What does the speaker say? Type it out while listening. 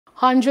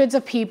Hundreds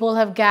of people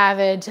have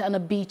gathered on a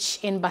beach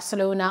in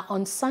Barcelona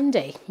on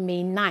Sunday,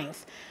 May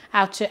 9th,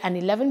 after an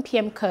 11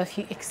 p.m.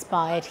 curfew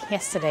expired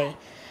yesterday.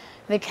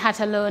 The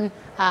Catalan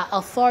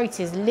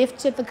authorities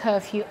lifted the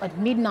curfew at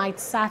midnight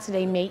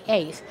Saturday, May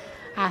 8th,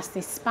 as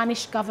the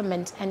Spanish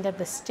government ended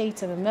the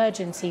state of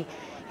emergency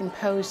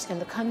imposed in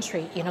the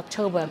country in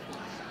October.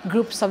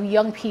 Groups of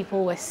young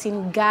people were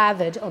seen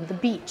gathered on the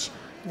beach,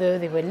 though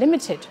they were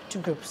limited to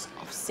groups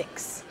of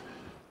 6.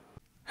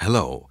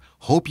 Hello,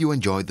 hope you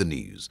enjoyed the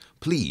news.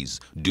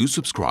 Please do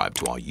subscribe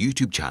to our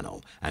YouTube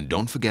channel and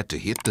don't forget to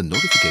hit the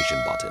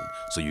notification button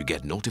so you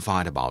get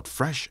notified about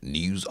fresh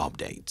news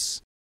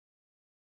updates.